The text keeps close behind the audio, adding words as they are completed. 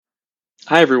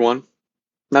Hi, everyone.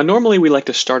 Now, normally we like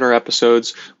to start our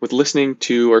episodes with listening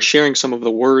to or sharing some of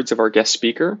the words of our guest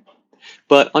speaker.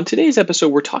 But on today's episode,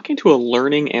 we're talking to a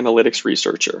learning analytics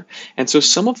researcher. And so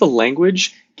some of the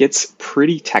language gets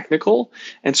pretty technical.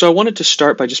 And so I wanted to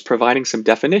start by just providing some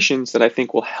definitions that I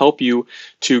think will help you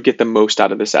to get the most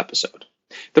out of this episode.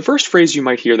 The first phrase you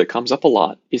might hear that comes up a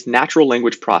lot is natural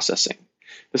language processing.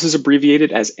 This is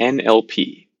abbreviated as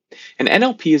NLP. And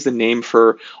NLP is the name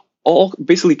for all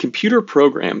basically computer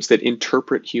programs that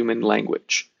interpret human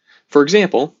language. For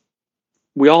example,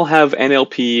 we all have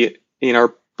NLP in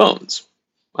our phones.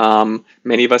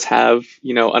 Many of us have,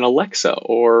 an Alexa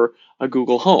or a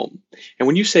Google Home. And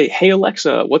when you say, "Hey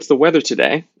Alexa, what's the weather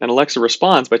today?" and Alexa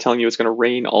responds by telling you it's going to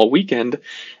rain all weekend,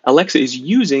 Alexa is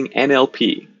using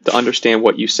NLP to understand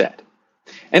what you said.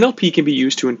 NLP can be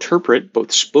used to interpret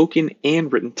both spoken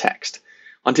and written text.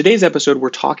 On today's episode, we're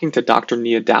talking to Dr.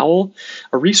 Nia Dowell,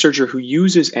 a researcher who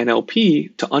uses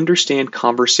NLP to understand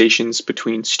conversations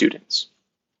between students.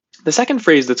 The second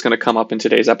phrase that's going to come up in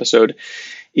today's episode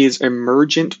is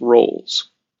emergent roles.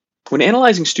 When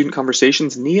analyzing student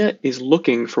conversations, Nia is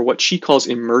looking for what she calls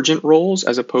emergent roles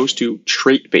as opposed to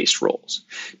trait-based roles.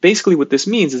 Basically, what this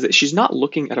means is that she's not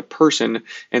looking at a person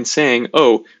and saying,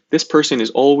 "Oh, this person is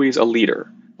always a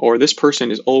leader," or "this person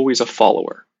is always a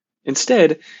follower."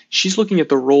 Instead, she's looking at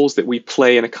the roles that we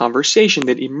play in a conversation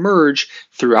that emerge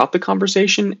throughout the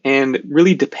conversation and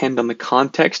really depend on the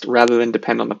context rather than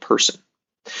depend on the person.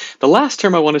 The last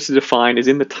term I wanted to define is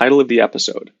in the title of the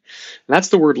episode, and that's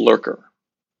the word lurker.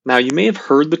 Now, you may have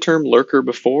heard the term lurker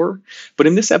before, but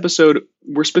in this episode,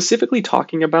 we're specifically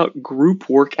talking about group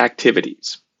work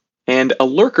activities. And a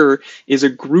lurker is a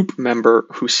group member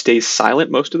who stays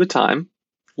silent most of the time,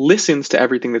 listens to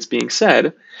everything that's being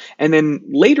said, and then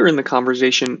later in the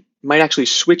conversation might actually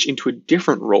switch into a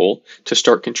different role to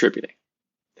start contributing.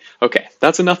 Okay,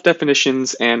 that's enough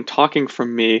definitions and talking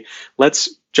from me.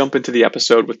 Let's jump into the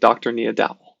episode with Dr. Nia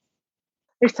Dowell.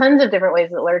 There's tons of different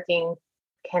ways that lurking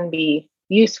can be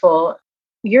useful.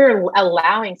 You're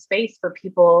allowing space for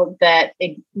people that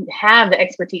have the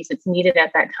expertise that's needed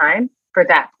at that time for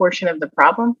that portion of the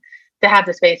problem to have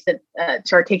the space to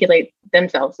articulate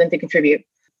themselves and to contribute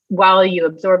while you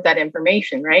absorb that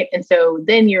information, right? And so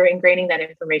then you're ingraining that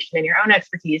information in your own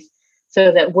expertise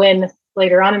so that when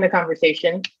later on in the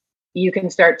conversation, you can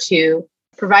start to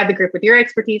provide the group with your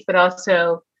expertise, but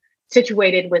also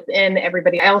situated within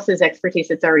everybody else's expertise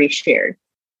that's already shared.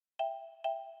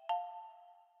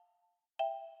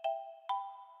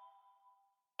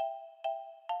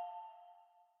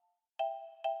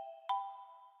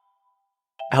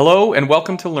 Hello and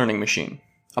welcome to Learning Machine,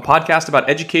 a podcast about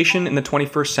education in the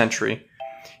 21st century.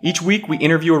 Each week we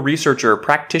interview a researcher,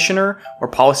 practitioner, or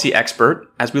policy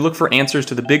expert as we look for answers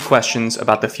to the big questions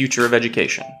about the future of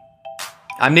education.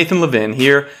 I'm Nathan Levin,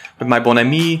 here with my bon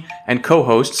ami and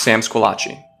co-host Sam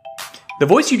Squillaci. The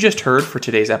voice you just heard for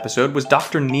today's episode was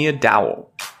Dr. Nia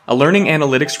Dowell, a learning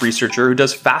analytics researcher who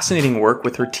does fascinating work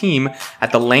with her team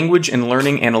at the Language and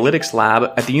Learning Analytics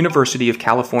Lab at the University of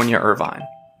California, Irvine.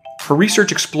 Her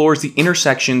research explores the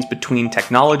intersections between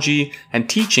technology and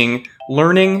teaching,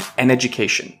 learning, and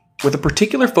education, with a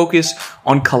particular focus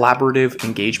on collaborative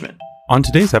engagement. On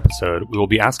today's episode, we will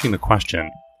be asking the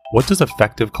question, what does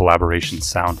effective collaboration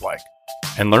sound like?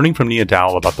 And learning from Nia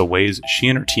Dowell about the ways she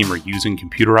and her team are using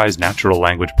computerized natural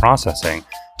language processing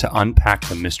to unpack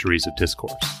the mysteries of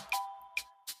discourse.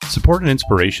 Support and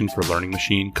inspiration for Learning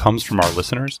Machine comes from our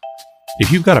listeners.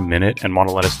 If you've got a minute and want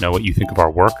to let us know what you think of our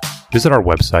work, visit our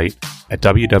website at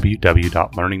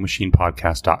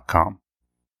www.learningmachinepodcast.com.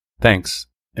 Thanks,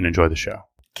 and enjoy the show.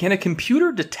 Can a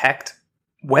computer detect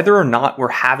whether or not we're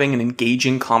having an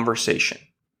engaging conversation?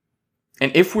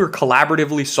 And if we're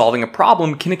collaboratively solving a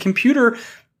problem, can a computer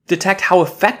detect how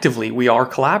effectively we are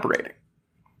collaborating?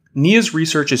 Nia's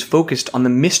research is focused on the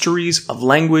mysteries of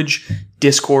language,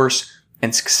 discourse,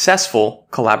 and successful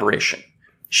collaboration.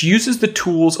 She uses the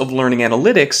tools of learning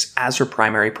analytics as her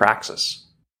primary praxis.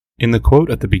 In the quote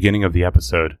at the beginning of the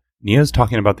episode, Nia is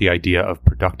talking about the idea of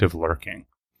productive lurking.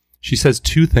 She says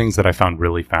two things that I found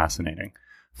really fascinating.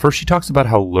 First, she talks about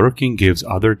how lurking gives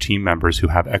other team members who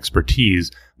have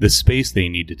expertise the space they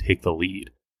need to take the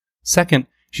lead. Second,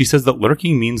 she says that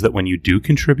lurking means that when you do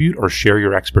contribute or share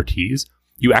your expertise,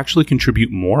 you actually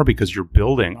contribute more because you're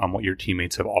building on what your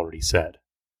teammates have already said.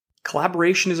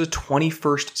 Collaboration is a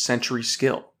 21st century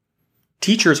skill.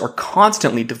 Teachers are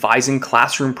constantly devising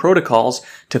classroom protocols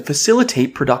to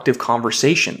facilitate productive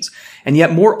conversations, and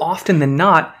yet more often than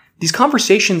not, these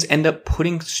conversations end up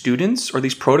putting students, or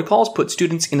these protocols put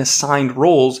students in assigned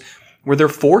roles where they're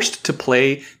forced to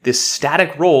play this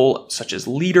static role such as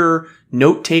leader,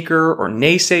 note taker, or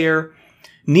naysayer,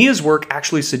 Nia's work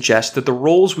actually suggests that the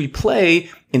roles we play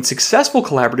in successful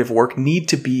collaborative work need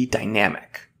to be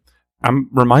dynamic. I'm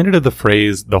reminded of the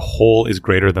phrase, the whole is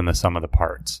greater than the sum of the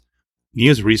parts.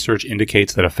 Nia's research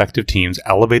indicates that effective teams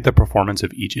elevate the performance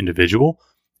of each individual,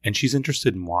 and she's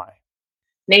interested in why.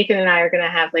 Nathan and I are going to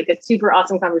have like a super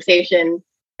awesome conversation,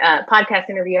 podcast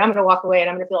interview. And I'm going to walk away and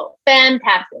I'm going to feel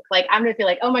fantastic. Like I'm going to feel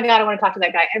like, oh my God, I want to talk to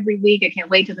that guy every week. I can't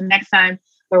wait till the next time,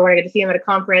 or when I get to see him at a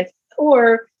conference.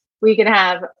 Or we could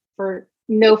have, for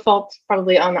no fault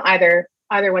probably on either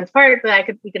one's part, but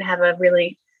we could have a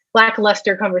really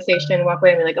lackluster conversation, walk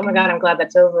away and be like, oh my God, I'm glad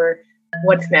that's over.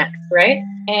 What's next, right?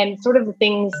 And sort of the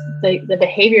things, the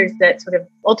behaviors that sort of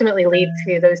ultimately lead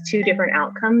to those two different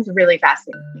outcomes really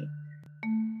fascinate me.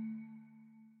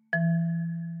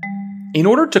 In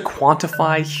order to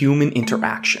quantify human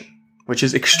interaction, which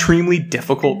is extremely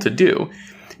difficult to do,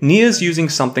 Nia's using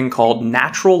something called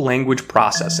natural language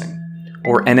processing,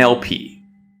 or NLP.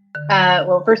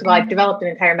 Well, first of all, I developed an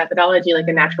entire methodology, like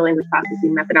a natural language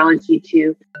processing methodology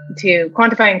to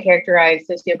quantify and characterize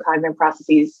sociocognitive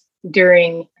processes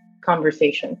during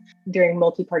conversation, during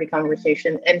multi-party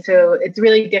conversation. And so it's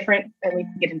really different, and we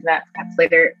can get into that perhaps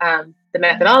later, the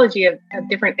methodology of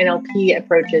different NLP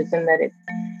approaches, and that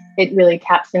it really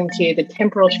taps into the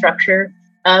temporal structure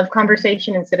of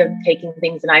conversation instead of taking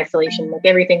things in isolation, like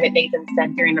everything that Nathan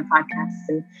said during the podcast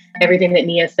and everything that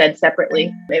Nia said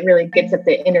separately. It really gets at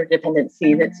the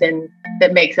interdependency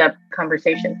that makes up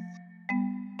conversation.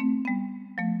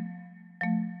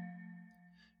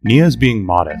 Nia is being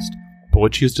modest, but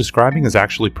what she is describing is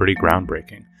actually pretty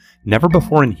groundbreaking. Never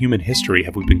before in human history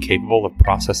have we been capable of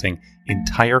processing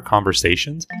entire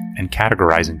conversations and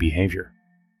categorizing behavior.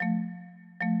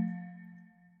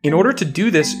 In order to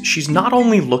do this, she's not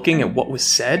only looking at what was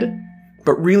said,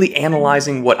 but really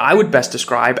analyzing what I would best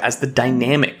describe as the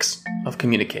dynamics of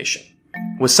communication.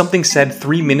 Was something said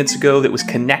 3 minutes ago that was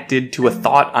connected to a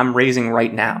thought I'm raising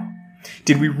right now?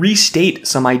 Did we restate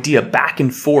some idea back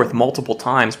and forth multiple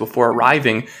times before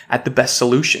arriving at the best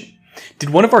solution? Did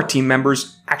one of our team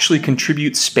members actually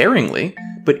contribute sparingly,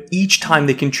 but each time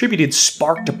they contributed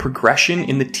sparked a progression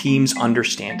in the team's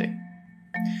understanding?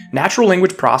 Natural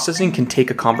language processing can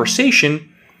take a conversation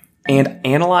and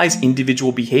analyze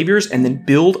individual behaviors and then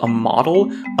build a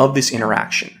model of this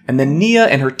interaction. And then Nia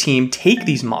and her team take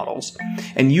these models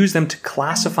and use them to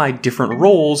classify different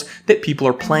roles that people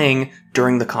are playing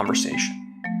during the conversation.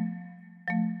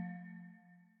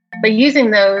 But using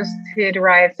those to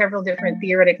derive several different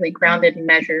theoretically grounded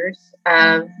measures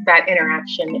of that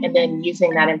interaction, and then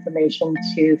using that information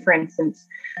to, for instance,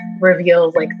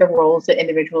 reveal like the roles that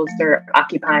individuals are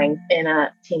occupying in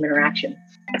a team interaction.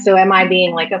 So am I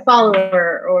being like a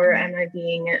follower, or am I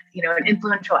being, an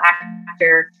influential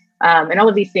actor, and all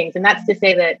of these things? And that's to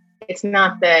say that it's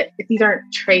not that these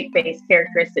aren't trait-based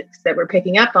characteristics that we're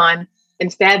picking up on.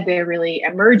 Instead, they're really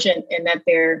emergent in that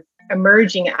they're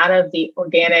emerging out of the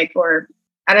organic or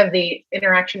out of the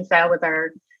interaction style with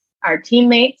our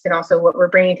teammates, and also what we're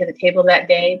bringing to the table that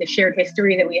day, the shared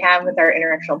history that we have with our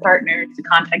interactional partners, the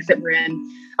context that we're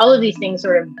in. All of these things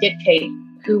sort of dictate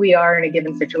who we are in a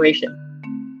given situation.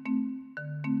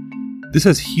 This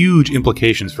has huge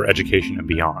implications for education and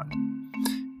beyond.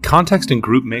 Context and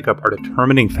group makeup are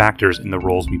determining factors in the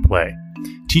roles we play.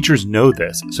 Teachers know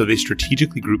this, so they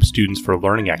strategically group students for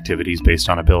learning activities based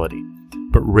on ability.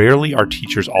 But rarely are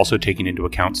teachers also taking into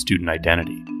account student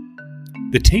identity.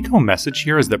 The take-home message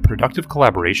here is that productive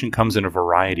collaboration comes in a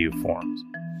variety of forms,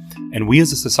 and we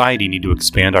as a society need to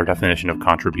expand our definition of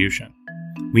contribution.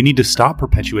 We need to stop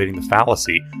perpetuating the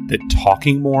fallacy that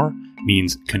talking more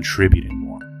means contributing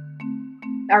more.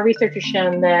 Our research has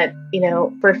shown that,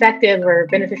 for effective or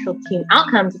beneficial team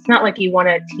outcomes, it's not like you want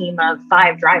a team of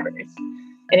 5 drivers.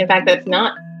 And in fact, that's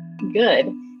not good.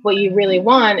 What you really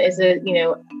want is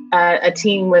a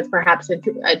team with perhaps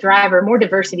a driver, more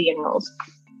diversity in roles.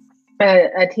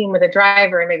 A team with a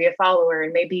driver and maybe a follower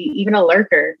and maybe even a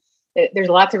lurker. There's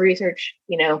lots of research,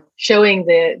 showing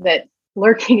that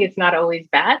lurking is not always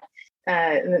bad,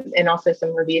 and also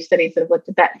some review studies that have looked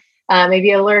at that.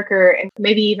 Maybe a lurker, and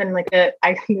maybe even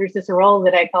there's this role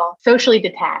that I call socially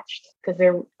detached, because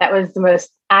that was the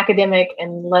most academic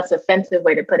and less offensive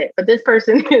way to put it. But this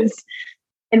person is,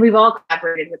 and we've all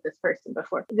collaborated with this person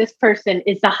before. This person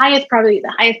is probably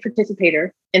the highest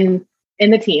participator in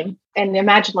the team. And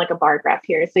imagine like a bar graph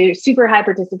here. So you're super high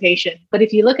participation. But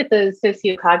if you look at the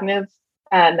sociocognitive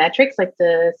metrics, like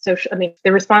the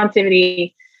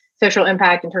responsivity, social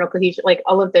impact, internal cohesion, like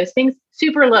all of those things,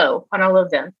 super low on all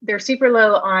of them. They're super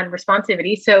low on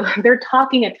responsivity. So they're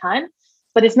talking a ton,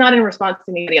 but it's not in response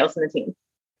to anybody else in the team.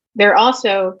 They're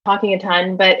also talking a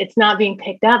ton, but it's not being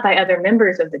picked up by other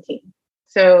members of the team.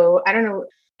 So I don't know.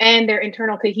 And their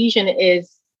internal cohesion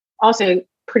is also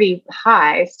pretty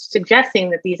high,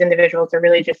 suggesting that these individuals are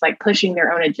really just like pushing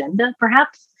their own agenda,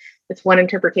 perhaps. It's one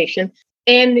interpretation.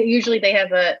 And usually they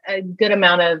have a good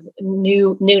amount of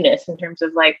newness in terms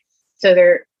of like, so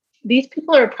these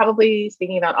people are probably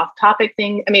speaking about off-topic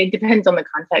things. I mean, it depends on the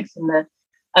context and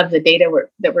of the data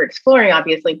that we're exploring,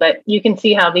 obviously, but you can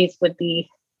see how these would be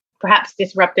perhaps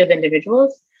disruptive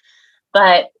individuals.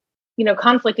 But,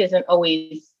 conflict isn't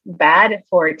always bad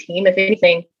for a team. If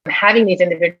anything, having these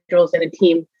individuals in a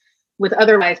team with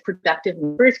otherwise productive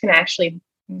members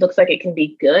looks like it can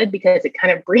be good, because it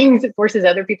kind of forces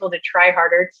other people to try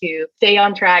harder to stay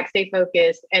on track, stay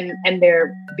focused. And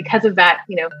because of that,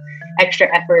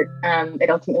 extra effort, it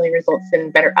ultimately results in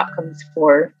better outcomes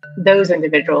for those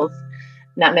individuals,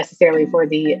 not necessarily for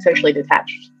the socially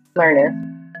detached learner.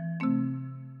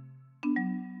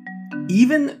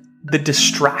 Even the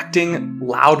distracting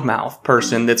loudmouth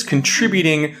person that's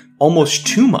contributing almost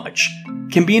too much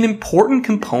can be an important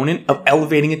component of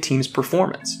elevating a team's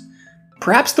performance.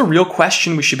 Perhaps the real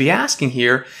question we should be asking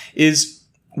here is,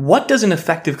 what does an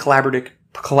effective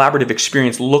collaborative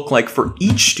experience look like for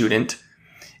each student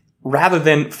rather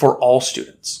than for all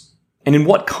students? And in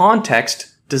what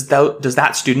context does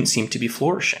that student seem to be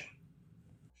flourishing?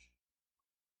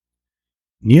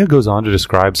 Nia goes on to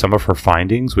describe some of her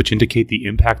findings, which indicate the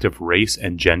impact of race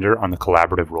and gender on the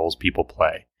collaborative roles people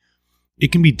play.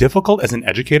 It can be difficult as an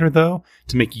educator, though,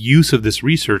 to make use of this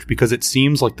research because it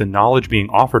seems like the knowledge being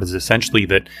offered is essentially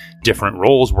that different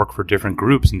roles work for different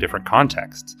groups in different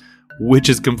contexts, which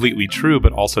is completely true,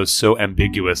 but also so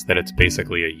ambiguous that it's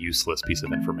basically a useless piece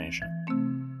of information.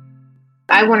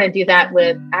 I want to do that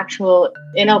with actual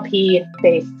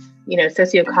NLP-based,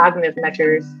 sociocognitive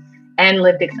measures and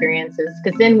lived experiences,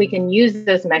 because then we can use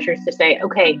those measures to say,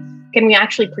 okay, can we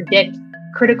actually predict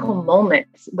critical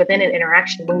moments within an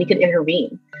interaction when we could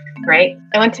intervene, right?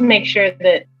 I want to make sure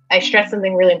that I stress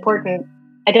something really important.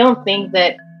 I don't think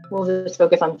that, we'll just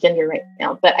focus on gender right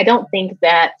now, but I don't think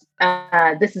that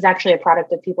this is actually a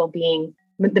product of people being,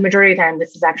 the majority of the time,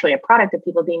 this is actually a product of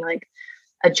people being like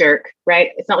a jerk,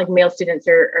 right? It's not like male students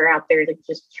are out there like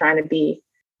just trying to be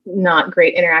not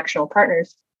great interactional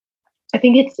partners. I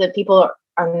think it's that people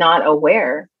are not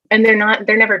aware, and they're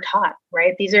never taught,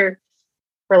 right? These are,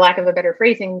 for lack of a better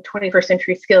phrasing, 21st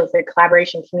century skills like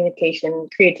collaboration, communication,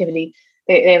 creativity.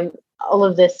 They have all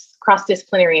of this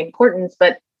cross-disciplinary importance,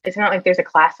 but it's not like there's a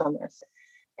class on this.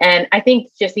 And I think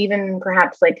just even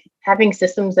perhaps like having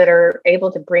systems that are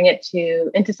able to bring it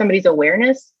into somebody's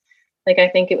awareness, like I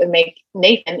think it would make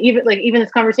Nathan, even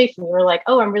this conversation, you were like,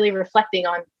 oh, I'm really reflecting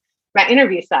on my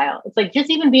interview style. It's like just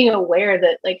even being aware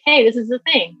that like, hey, this is the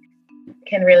thing,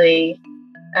 can really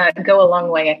go a long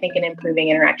way, I think, in improving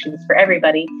interactions for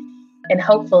everybody. And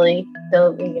hopefully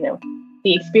the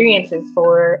experiences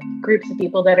for groups of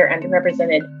people that are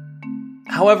underrepresented.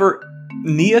 However,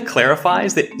 Nia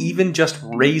clarifies that even just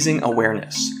raising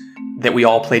awareness that we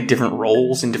all play different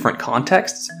roles in different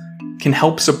contexts can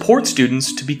help support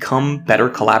students to become better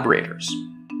collaborators.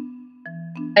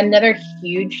 Another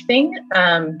huge thing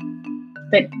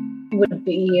that would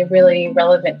be really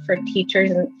relevant for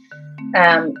teachers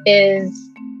is,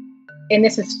 and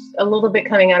this is a little bit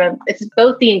coming out of, it's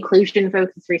both the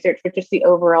inclusion-focused research, but just the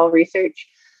overall research,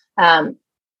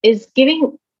 is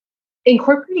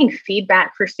incorporating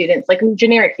feedback for students, like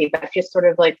generic feedback, just sort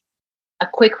of like a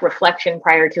quick reflection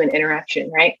prior to an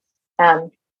interaction, right?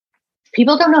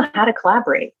 People don't know how to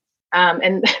collaborate.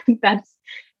 And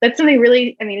that's something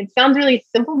really, I mean, it sounds really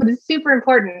simple, but it's super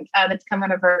important that's come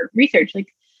out of our research.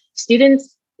 Like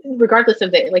students, regardless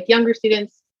of like younger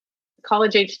students,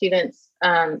 college age students,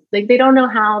 like they don't know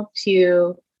how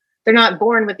to, they're not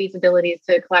born with these abilities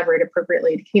to collaborate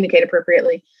appropriately, to communicate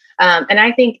appropriately. And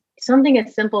I think something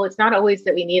as simple, it's not always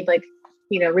that we need like,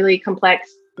 really complex,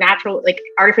 natural, like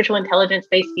artificial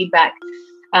intelligence-based feedback.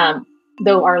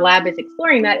 Though our lab is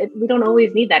exploring that, we don't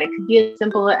always need that. It could be as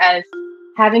simple as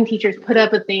having teachers put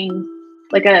up a thing,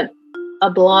 like a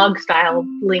blog style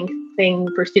link thing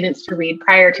for students to read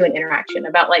prior to an interaction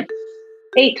about like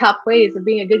 8 top ways of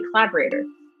being a good collaborator.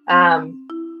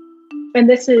 And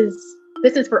this is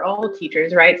for all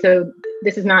teachers, right? So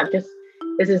this is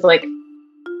like.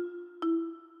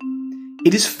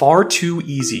 It is far too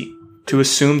easy to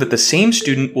assume that the same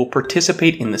student will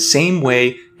participate in the same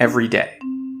way every day.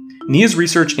 Nia's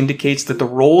research indicates that the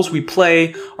roles we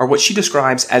play are what she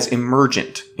describes as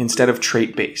emergent instead of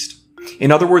trait-based.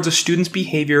 In other words, a student's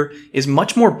behavior is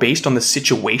much more based on the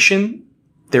situation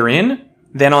they're in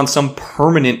than on some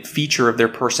permanent feature of their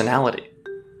personality.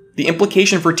 The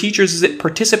implication for teachers is that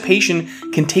participation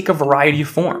can take a variety of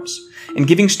forms, and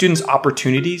giving students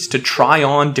opportunities to try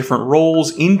on different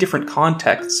roles in different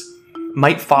contexts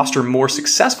might foster more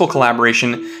successful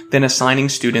collaboration than assigning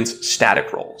students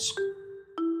static roles.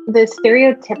 The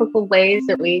stereotypical ways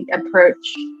that we approach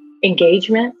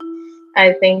engagement,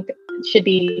 I think, should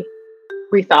be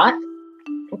rethought,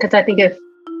 because I think of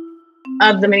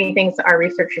the many things that our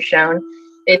research has shown,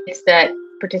 it's that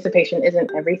participation isn't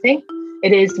everything.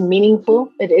 It is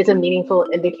meaningful. It is a meaningful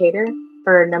indicator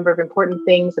for a number of important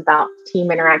things about team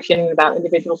interaction, about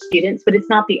individual students, but it's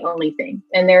not the only thing.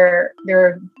 And there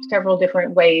are several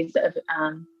different ways of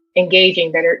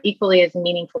engaging that are equally as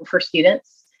meaningful for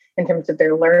students in terms of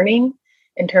their learning,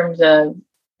 in terms of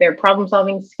their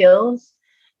problem-solving skills,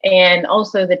 and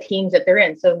also the teams that they're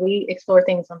in. So we explore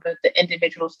things on both the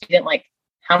individual student, like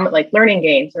learning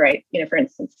games, right? For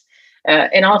instance,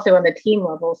 and also on the team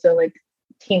level. So like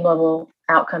team level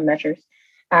outcome measures.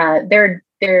 There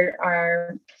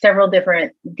are several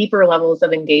different deeper levels of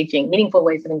meaningful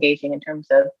ways of engaging in terms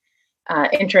of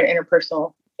inter- and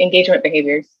interpersonal engagement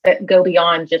behaviors that go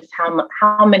beyond just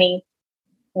how many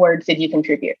words did you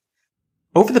contribute.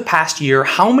 Over the past year,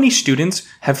 how many students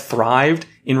have thrived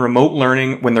in remote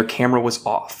learning when their camera was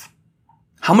off?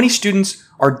 How many students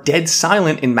are dead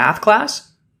silent in math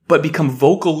class, but become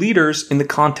vocal leaders in the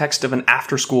context of an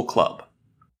after-school club?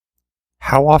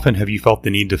 How often have you felt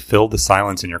the need to fill the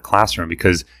silence in your classroom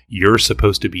because you're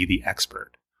supposed to be the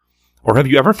expert? Or have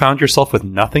you ever found yourself with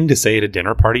nothing to say at a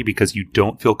dinner party because you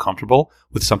don't feel comfortable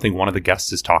with something one of the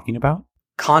guests is talking about?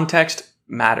 Context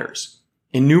matters.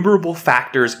 Innumerable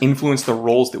factors influence the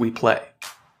roles that we play.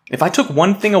 If I took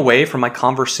one thing away from my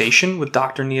conversation with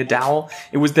Dr. Nia Dowell,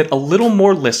 it was that a little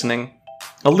more listening,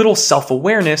 a little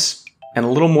self-awareness, and a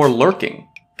little more lurking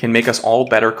can make us all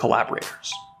better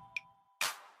collaborators.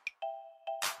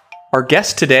 Our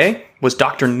guest today was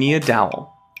Dr. Nia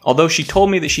Dowell. Although she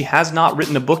told me that she has not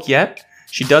written a book yet,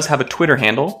 she does have a Twitter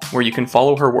handle where you can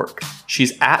follow her work.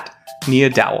 She's at Nia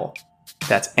Dowell.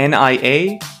 That's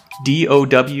NIADOWELL.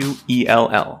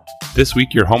 This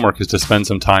week, your homework is to spend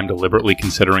some time deliberately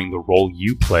considering the role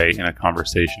you play in a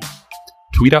conversation.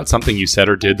 Tweet out something you said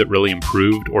or did that really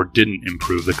improved or didn't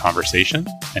improve the conversation,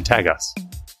 and tag us.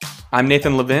 I'm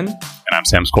Nathan Levin. And I'm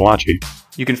Sam Scolacci.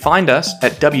 You can find us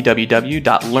at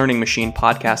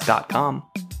www.learningmachinepodcast.com.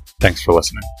 Thanks for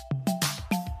listening.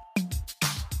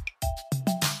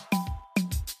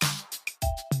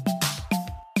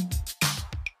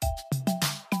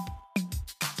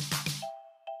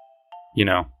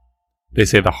 They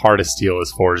say the hardest steel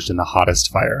is forged in the hottest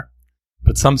fire.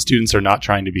 But some students are not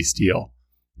trying to be steel.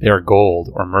 They are gold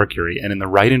or mercury, and in the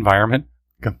right environment,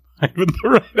 combined with the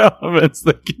right elements,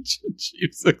 they can achieve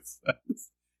success.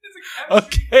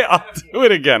 Okay, I'll do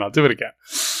it again.